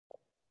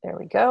There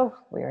we go.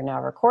 We are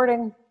now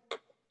recording.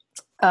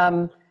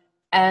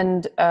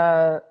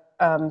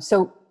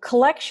 So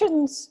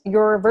collections,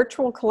 your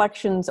virtual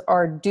collections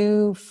are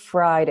due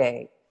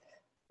Friday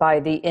by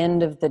the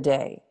end of the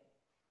day.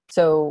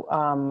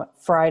 So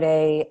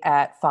Friday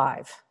at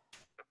 5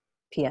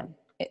 p.m.,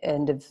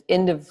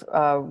 end of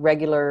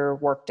regular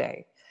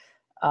workday.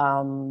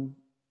 So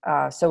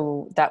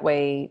that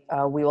way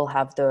we will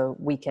have the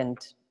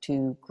weekend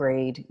to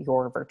grade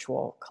your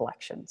virtual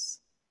collections.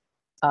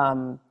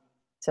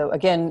 So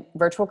again,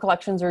 virtual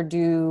collections are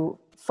due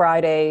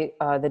Friday,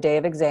 the day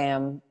of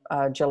exam,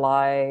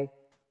 July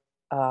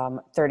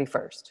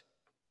 31st.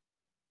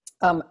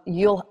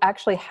 You'll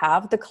actually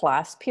have the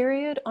class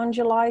period on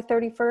July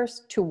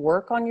 31st to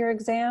work on your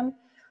exam,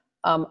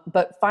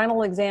 but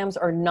final exams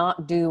are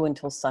not due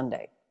until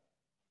Sunday.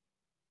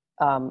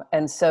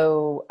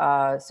 So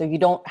you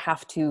don't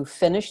have to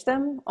finish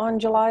them on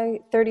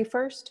July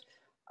 31st.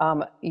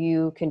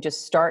 You can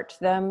just start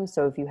them.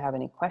 So if you have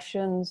any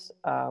questions,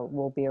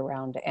 we'll be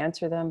around to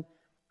answer them.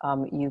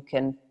 You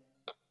can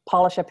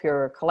polish up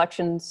your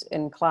collections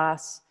in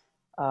class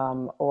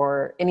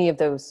or any of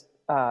those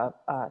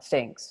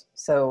things.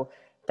 So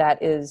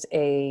that is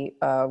a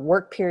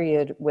work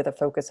period with a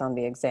focus on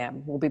the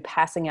exam. We'll be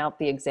passing out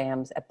the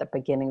exams at the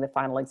beginning, the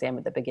final exam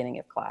at the beginning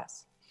of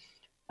class.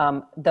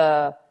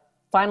 The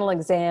final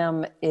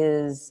exam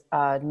is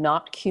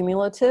not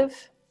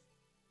cumulative.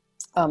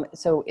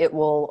 So it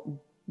will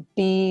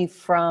be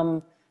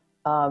from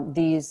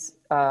these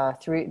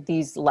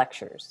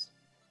lectures.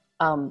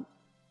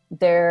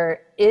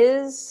 There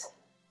is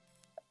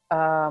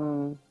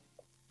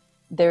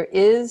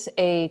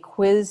a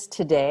quiz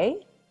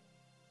today.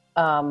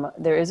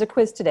 There is a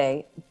quiz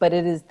today, but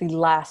it is the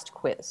last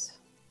quiz.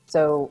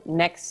 So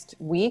next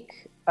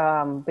week,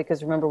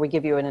 because remember we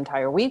give you an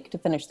entire week to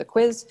finish the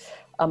quiz,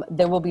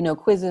 there will be no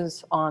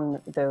quizzes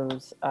on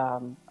those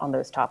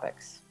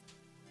topics.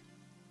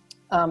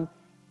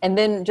 And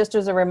then just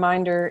as a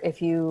reminder,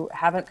 if you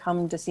haven't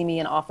come to see me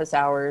in office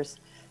hours,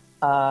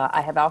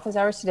 I have office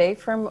hours today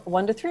from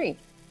 1 to 3.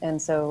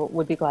 And so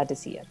would be glad to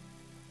see you.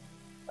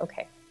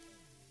 Okay.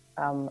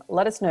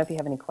 Let us know if you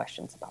have any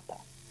questions about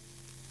that.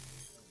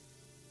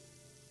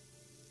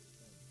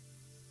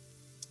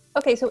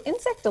 Okay, so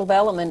insect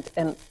development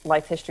and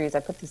life histories, I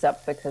put these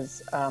up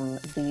because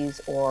these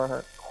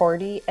are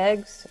cordy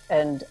eggs,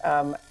 and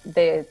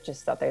they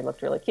just thought they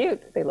looked really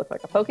cute. They look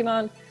like a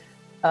Pokemon.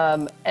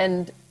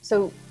 And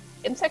so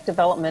insect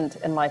development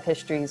and life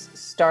histories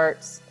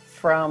starts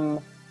from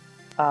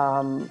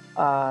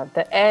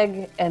the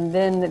egg, and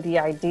then the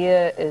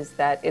idea is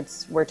that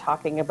we're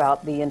talking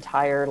about the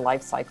entire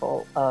life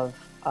cycle of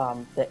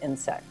the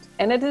insect.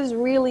 And it is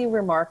really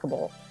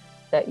remarkable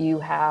that you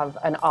have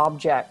an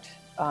object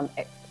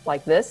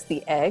like this,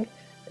 the egg,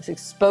 is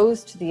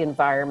exposed to the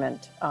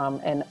environment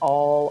and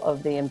all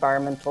of the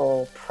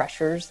environmental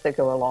pressures that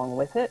go along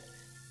with it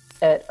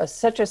at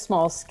such a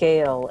small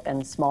scale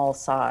and small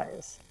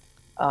size.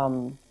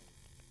 And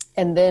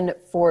then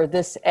for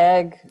this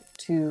egg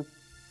to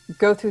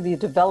go through the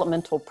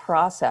developmental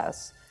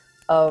process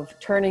of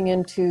turning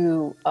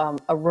into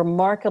a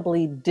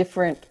remarkably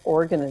different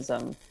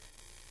organism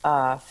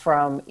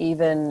from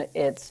even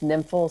its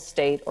nymphal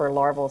state or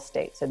larval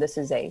state. So this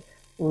is a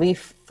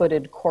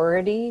leaf-footed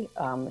corydie.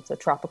 It's a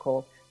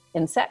tropical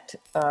insect.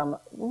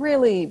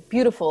 Really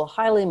beautiful,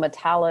 highly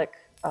metallic,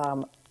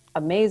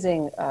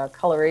 amazing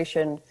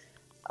coloration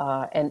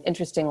and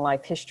interesting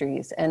life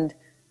histories. And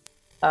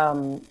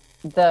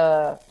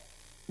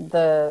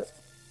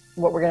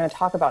what we're going to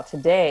talk about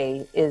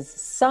today is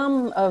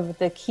some of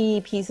the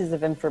key pieces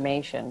of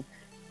information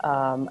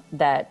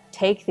that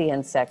take the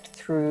insect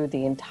through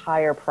the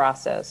entire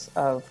process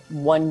of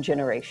one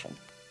generation.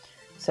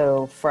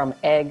 So from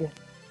egg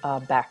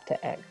back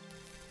to egg.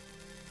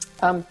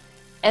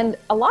 And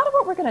a lot of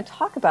what we're going to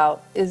talk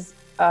about is,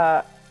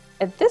 at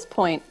this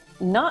point,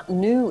 not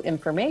new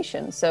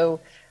information. So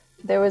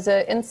there was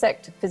an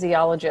insect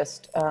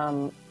physiologist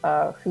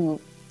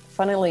who,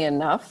 funnily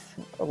enough,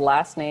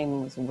 last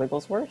name was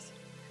Wigglesworth.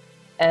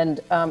 And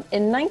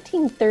in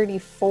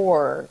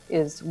 1934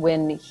 is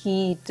when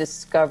he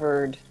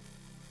discovered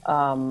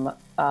the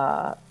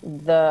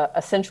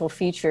essential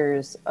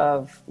features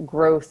of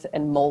growth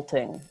and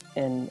molting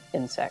in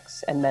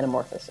insects and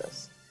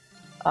metamorphosis.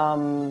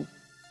 And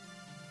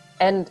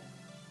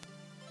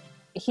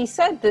he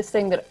said this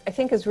thing that I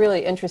think is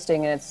really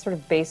interesting, and it's sort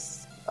of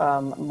based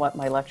what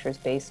my lecture is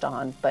based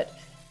on, but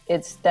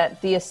it's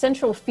that the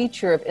essential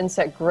feature of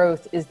insect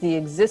growth is the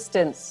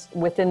existence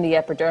within the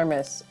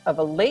epidermis of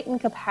a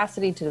latent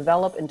capacity to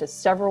develop into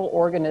several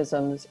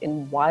organisms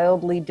in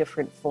wildly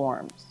different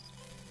forms.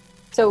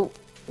 So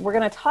we're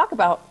going to talk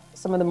about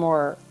some of the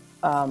more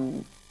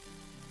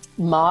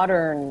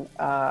modern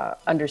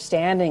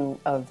understanding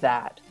of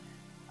that.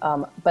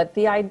 But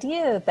the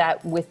idea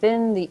that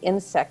within the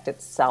insect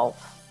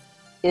itself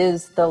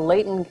is the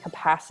latent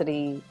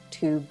capacity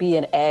to be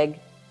an egg,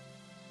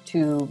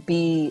 to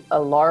be a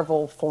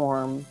larval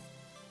form,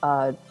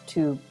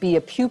 to be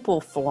a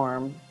pupal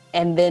form,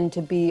 and then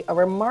to be a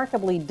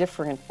remarkably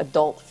different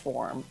adult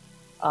form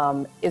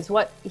is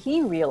what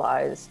he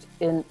realized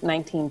in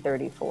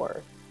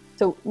 1934.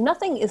 So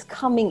nothing is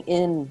coming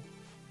in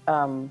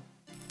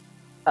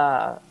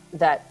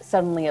that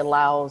suddenly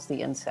allows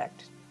the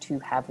insect to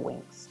have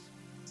wings,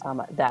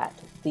 that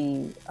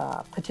the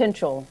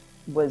potential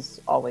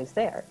was always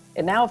there.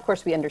 And now, of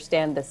course, we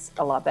understand this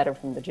a lot better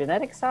from the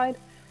genetic side,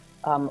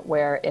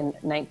 where in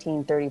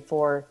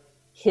 1934,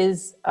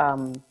 his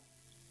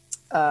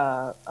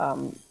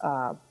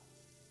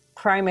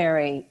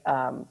primary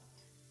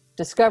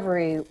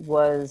discovery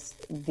was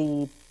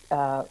the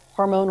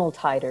hormonal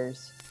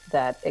titers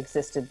that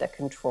existed that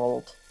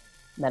controlled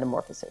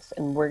metamorphosis.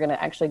 And we're going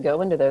to actually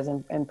go into those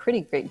in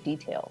pretty great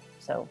detail.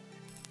 So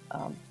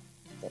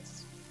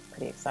it's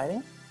pretty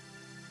exciting.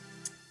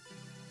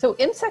 So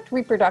insect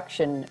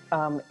reproduction,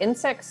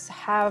 insects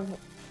have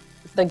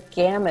the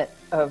gamut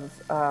of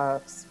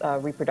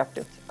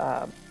reproductive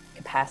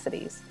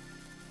capacities.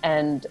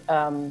 And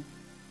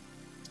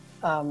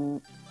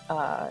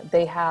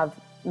they have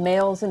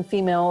males and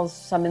females.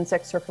 Some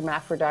insects are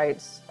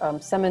hermaphrodites.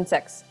 Some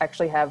insects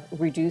actually have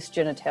reduced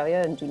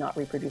genitalia and do not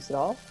reproduce at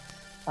all.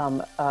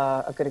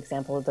 A good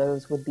example of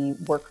those would be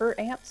worker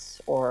ants,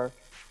 or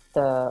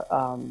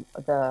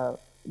the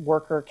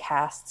worker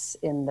casts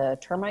in the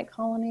termite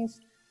colonies.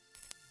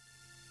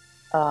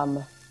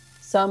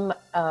 Some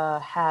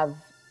have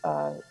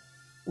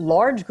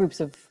large groups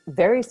of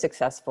very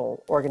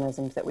successful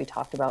organisms that we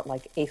talked about,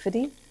 like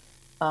aphidae,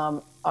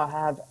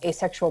 have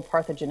asexual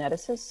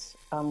parthenogenesis,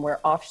 where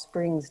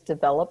offsprings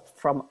develop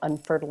from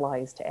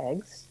unfertilized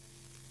eggs.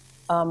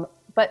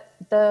 But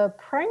the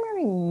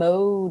primary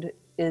mode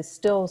is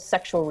still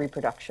sexual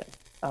reproduction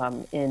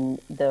in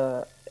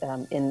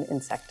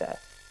insecta.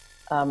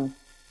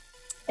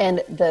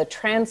 And the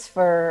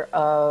transfer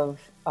of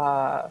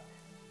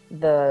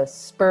the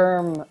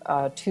sperm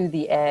to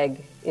the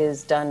egg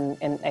is done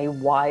in a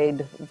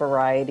wide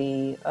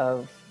variety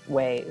of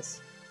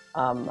ways.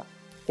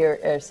 Here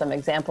are some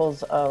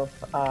examples of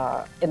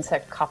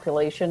insect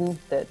copulation.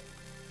 That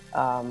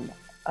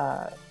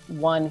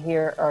one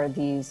here are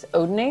these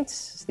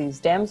odonates,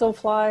 these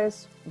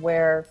damselflies,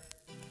 where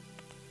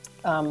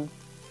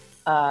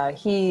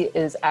he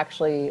is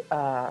actually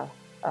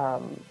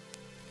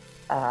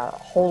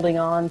holding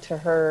on to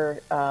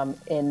her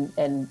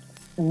in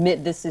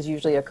mid. This is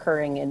usually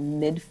occurring in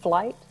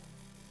mid-flight.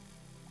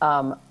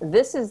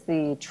 This is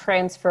the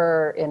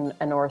transfer in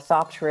an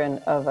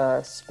orthopteran of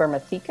a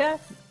spermatheca.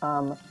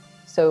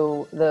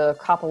 So the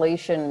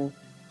copulation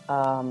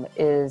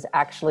is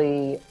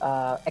actually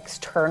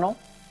external,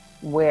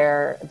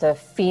 where the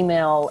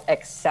female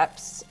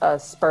accepts a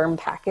sperm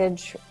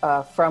package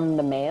from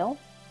the male.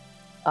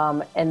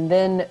 And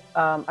then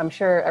I'm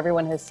sure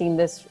everyone has seen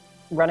this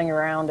running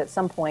around at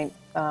some point.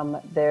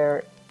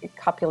 Their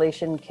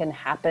copulation can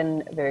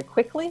happen very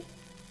quickly,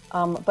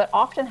 but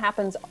often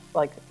happens,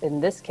 like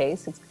in this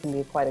case, it can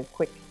be quite a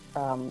quick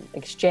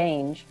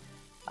exchange.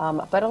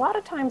 But a lot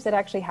of times it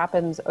actually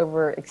happens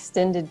over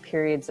extended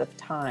periods of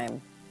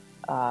time,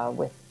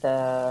 with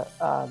the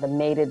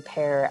mated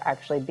pair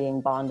actually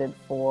being bonded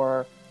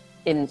for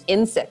in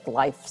insect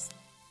life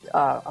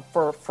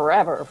for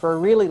forever, for a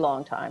really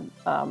long time,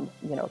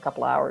 a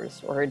couple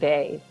hours or a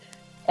day,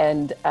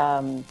 and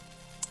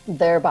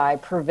thereby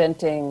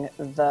preventing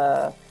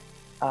the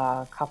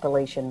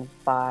copulation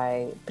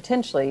by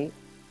potentially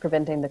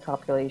preventing the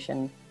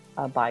copulation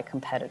by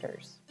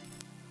competitors.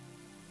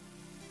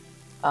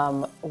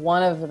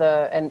 One of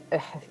the, and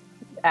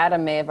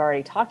Adam may have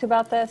already talked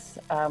about this,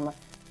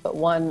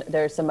 but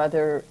there's some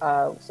other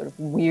sort of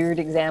weird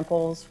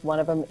examples. One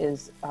of them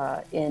is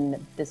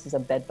this is a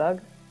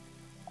bedbug,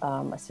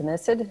 a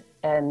semicid,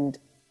 and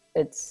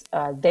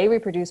they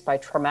reproduce by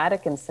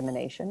traumatic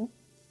insemination,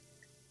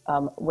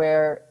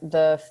 where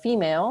the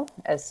female,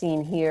 as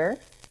seen here,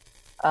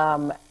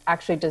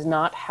 actually does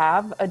not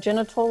have a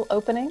genital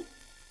opening,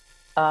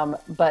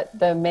 but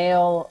the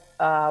male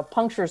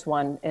punctures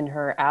one in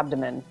her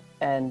abdomen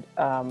and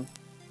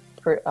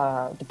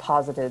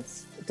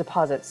deposits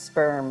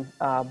sperm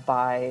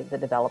by the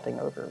developing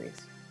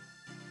ovaries.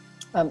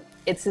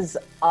 It's as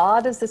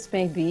odd as this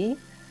may be,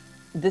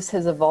 this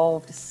has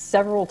evolved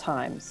several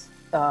times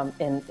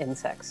in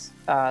insects.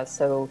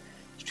 So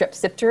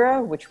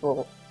Strepsiptera, which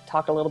we'll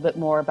talk a little bit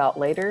more about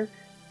later,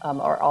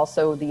 are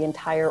also the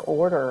entire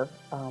order,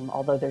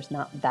 although there's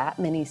not that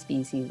many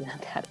species in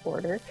that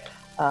order,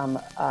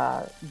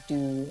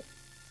 do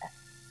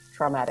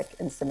traumatic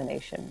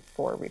insemination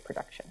for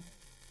reproduction.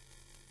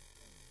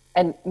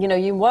 And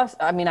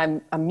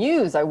I'm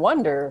amused. I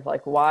wonder,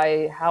 like,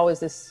 how is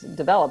this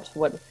developed?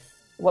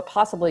 What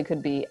possibly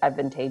could be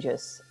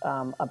advantageous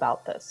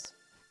about this?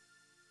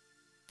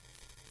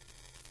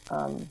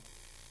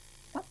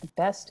 Not the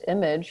best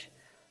image,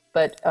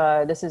 but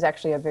this is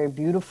actually a very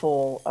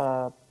beautiful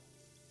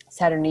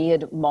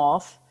Saturniid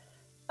moth.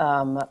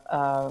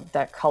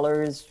 That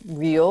color is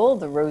real,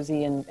 the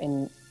rosy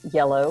and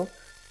yellow.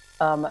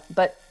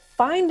 But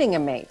finding a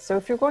mate, so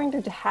if you're going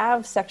to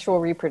have sexual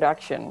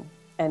reproduction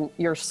and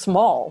you're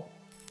small,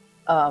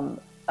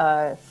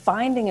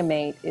 finding a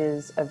mate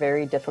is a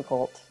very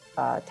difficult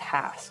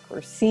task,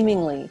 or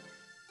seemingly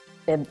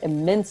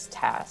immense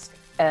task.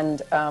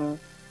 And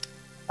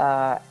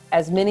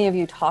as many of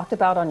you talked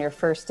about on your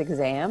first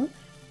exam,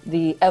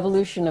 the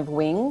evolution of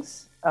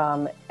wings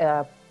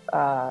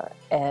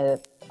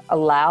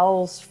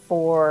allows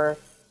for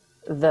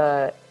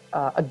the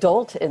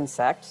adult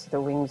insects,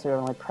 the wings are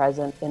only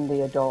present in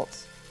the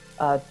adults,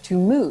 to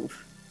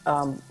move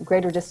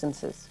greater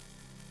distances.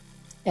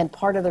 And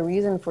part of the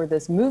reason for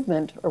this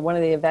movement, or one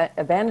of the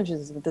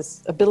advantages of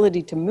this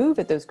ability to move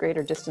at those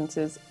greater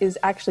distances, is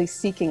actually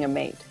seeking a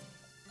mate.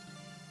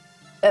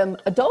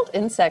 Adult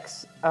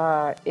insects,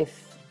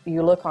 if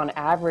you look on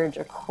average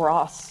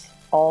across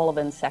all of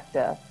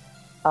insecta,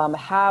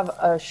 have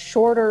a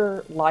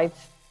shorter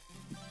life.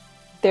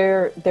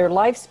 Their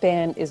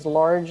lifespan is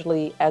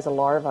largely as a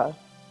larva,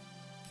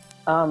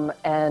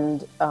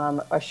 and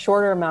a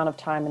shorter amount of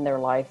time in their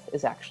life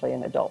is actually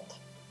an adult.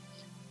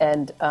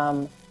 And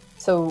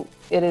so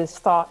it is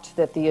thought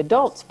that the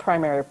adult's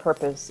primary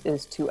purpose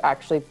is to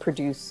actually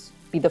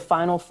be the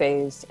final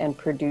phase and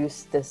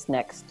produce this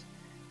next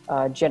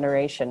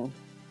generation.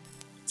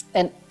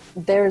 And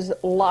there's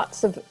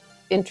lots of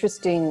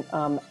interesting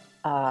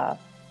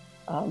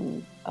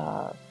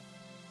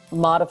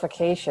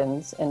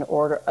modifications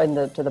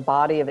to the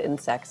body of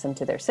insects and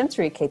to their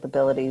sensory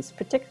capabilities,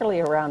 particularly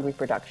around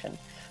reproduction.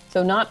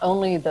 So not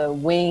only the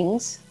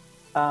wings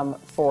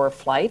for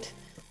flight,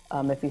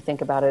 if you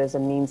think about it as a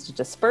means to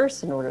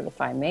disperse in order to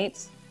find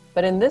mates,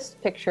 but in this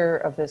picture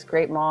of this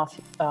great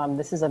moth,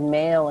 this is a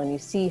male, and you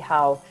see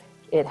how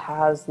it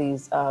has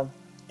these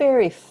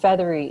very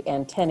feathery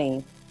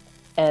antennae,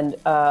 and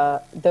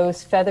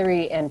those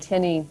feathery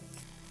antennae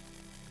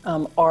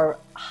are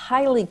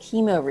highly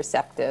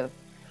chemoreceptive,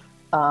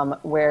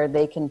 where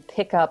they can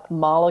pick up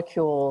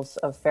molecules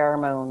of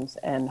pheromones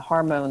and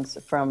hormones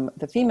from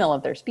the female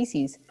of their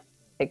species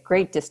at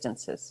great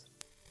distances.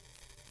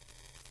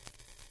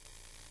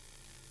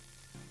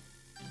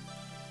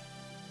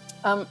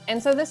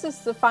 And so this is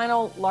the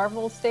final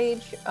larval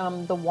stage,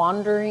 the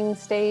wandering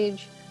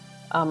stage.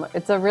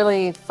 It's a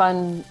really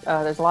fun,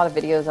 there's a lot of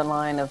videos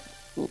online of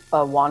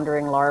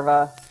wandering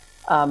larva.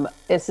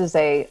 This is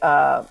a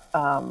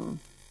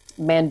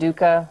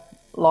Manduca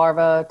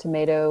larva,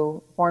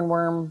 tomato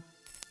hornworm.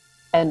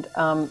 And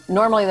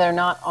normally they're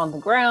not on the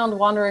ground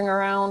wandering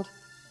around,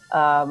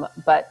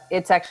 but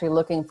it's actually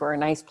looking for a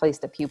nice place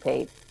to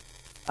pupate.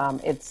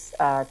 Its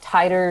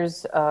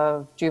titers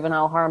of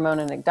juvenile hormone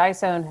and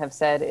ecdysone have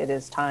said it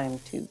is time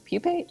to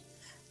pupate.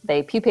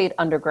 They pupate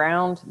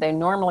underground. They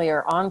normally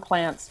are on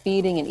plants,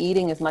 feeding and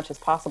eating as much as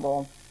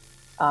possible.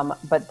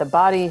 But the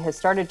body has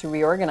started to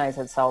reorganize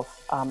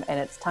itself, and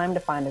it's time to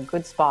find a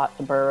good spot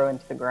to burrow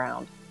into the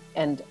ground.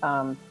 And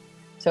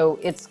so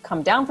it's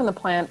come down from the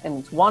plant and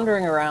it's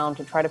wandering around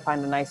to try to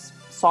find a nice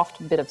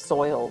soft bit of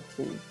soil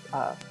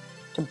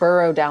to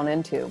burrow down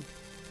into.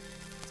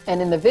 And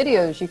in the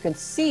videos, you can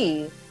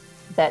see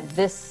that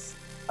this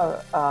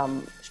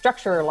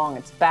structure along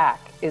its back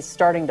is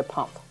starting to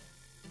pump.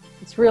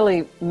 It's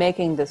really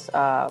making this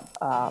sort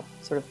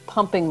of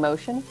pumping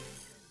motion.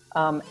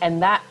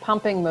 And that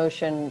pumping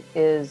motion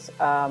is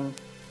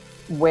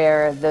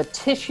where the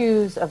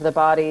tissues of the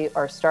body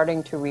are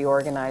starting to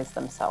reorganize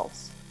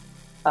themselves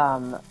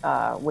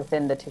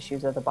within the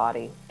tissues of the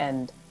body.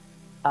 And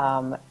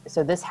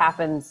so this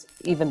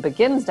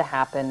begins to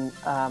happen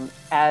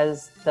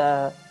as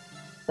the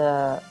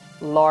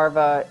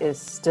larva is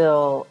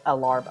still a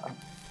larva.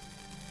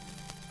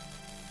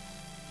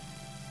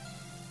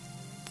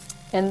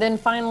 And then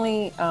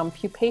finally,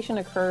 pupation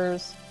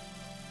occurs,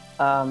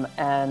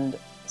 and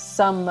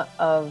some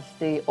of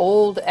the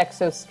old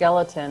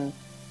exoskeleton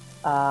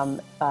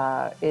can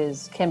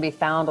be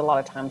found a lot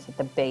of times at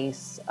the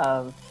base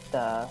of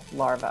the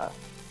larva,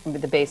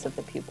 the base of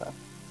the pupa.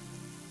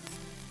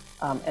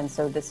 And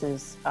so this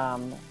is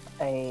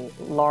a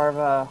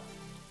larva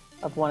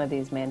of one of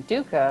these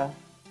Manduca.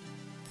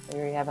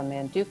 Here you have a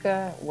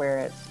Manduca where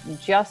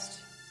it's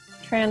just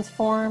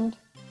transformed,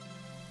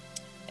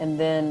 and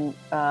then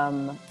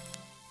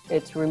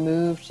it's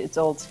removed its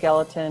old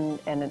skeleton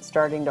and it's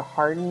starting to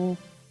harden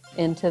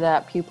into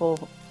that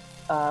pupal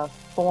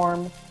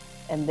form,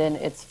 and then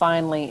it's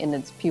finally in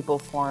its pupal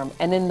form.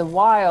 And in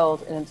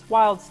its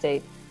wild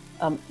state,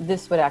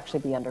 this would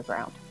actually be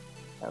underground.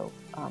 So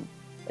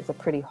it's a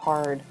pretty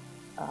hard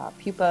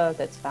pupa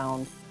that's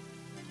found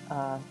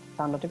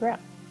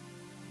underground.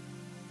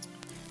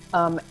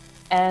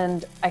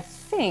 And I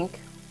think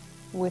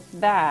with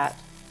that,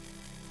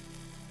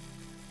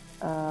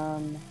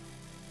 I'm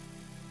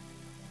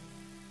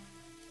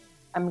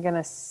going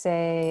to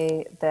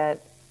say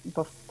that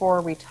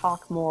before we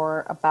talk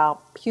more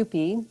about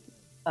pupae,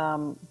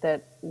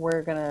 that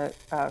we're going to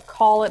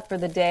call it for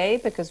the day,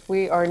 because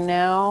we are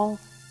now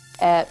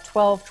at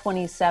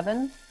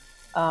 12:27.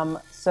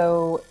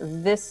 So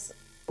this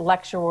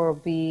lecture will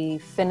be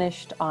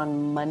finished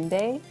on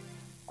Monday.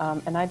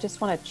 And I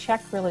just want to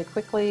check really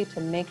quickly to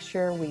make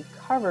sure we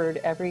covered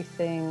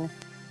everything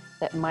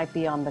that might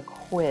be on the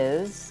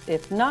quiz.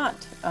 If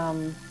not,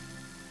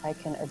 I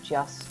can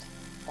adjust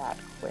that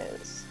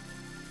quiz,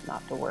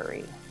 not to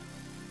worry.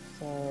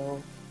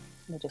 So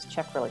let me just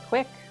check really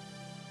quick,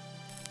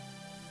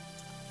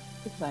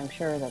 because I'm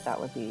sure that that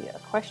would be a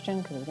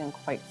question, because we didn't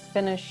quite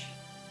finish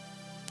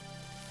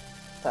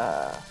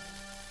the...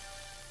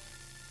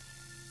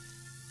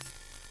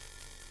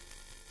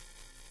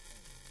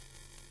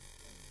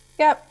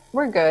 Yep,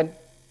 we're good.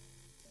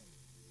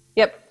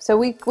 Yep, so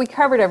we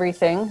covered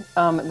everything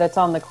that's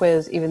on the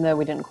quiz, even though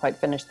we didn't quite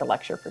finish the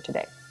lecture for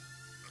today.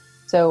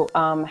 So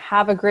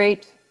have a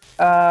great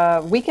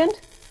weekend,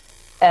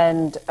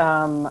 and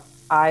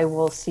I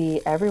will see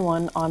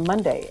everyone on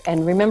Monday.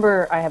 And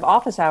remember, I have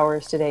office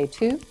hours today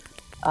too,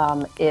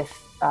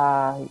 if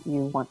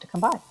you want to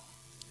come by.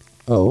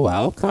 Oh,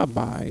 I'll come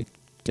by,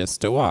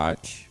 just to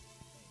watch,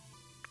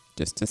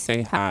 just to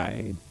say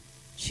hi.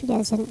 She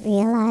doesn't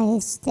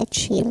realize that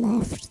she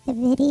left the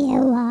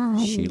video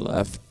on. She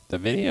left the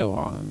video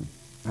on.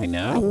 I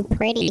know. I'm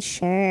pretty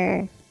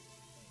sure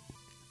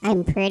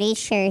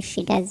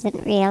she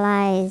doesn't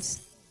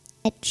realize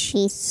that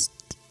she's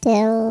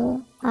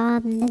still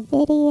on the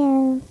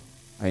video.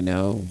 I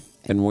know.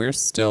 And we're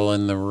still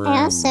in the room.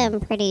 I also am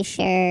pretty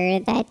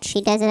sure that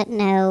she doesn't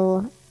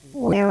know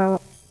we're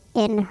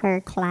in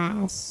her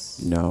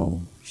class.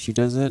 No, she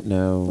doesn't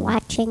know.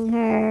 Watching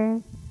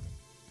her.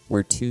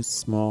 We're too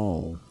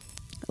small.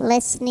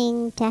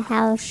 Listening to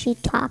how she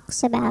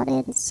talks about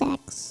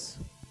insects.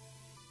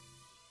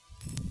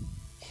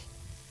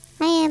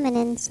 I am an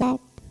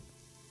insect.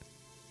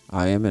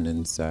 I am an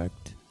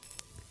insect.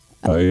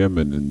 I am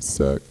an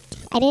insect.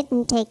 I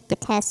didn't take the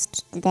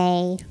test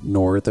today.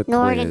 Nor the quiz.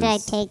 Nor did I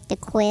take the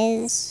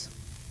quiz.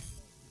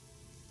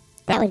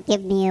 That would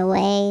give me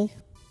away.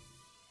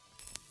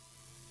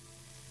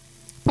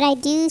 But I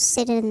do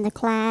sit in the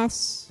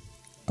class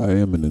I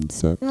am an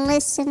insect. and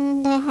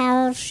listen to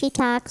how she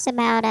talks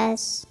about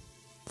us.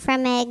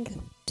 From egg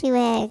to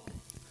egg.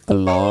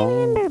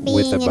 Along remember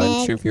with a being an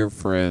bunch egg. of your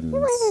friends. It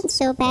wasn't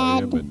so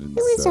bad. am an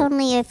It was insect.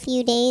 only a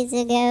few days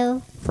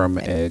ago. From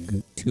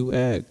egg to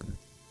egg.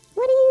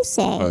 What do you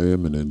say? I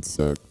am an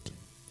insect.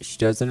 She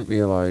doesn't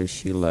realize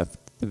she left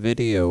the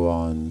video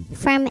on.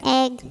 From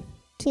egg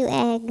to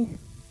egg.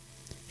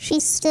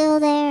 She's still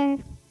there.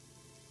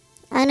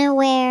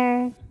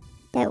 Unaware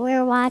that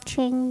we're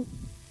watching.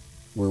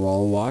 We're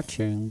all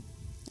watching.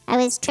 I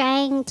was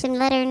trying to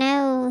let her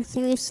know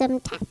through some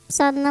taps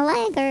on the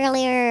leg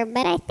earlier,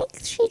 but I think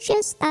she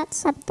just thought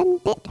something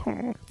bit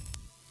her.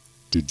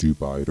 Did you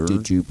bite her?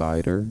 Did you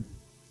bite her?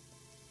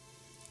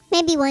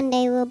 Maybe one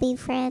day we'll be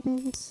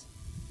friends.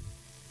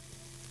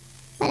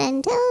 But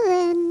until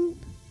then,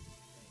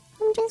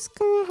 I'm just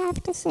gonna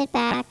have to sit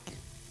back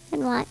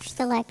and watch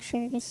the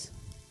lectures.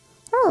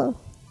 Oh,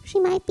 she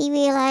might be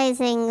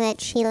realizing that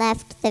she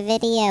left the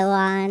video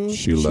on.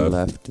 She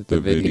left the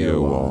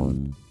video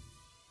on.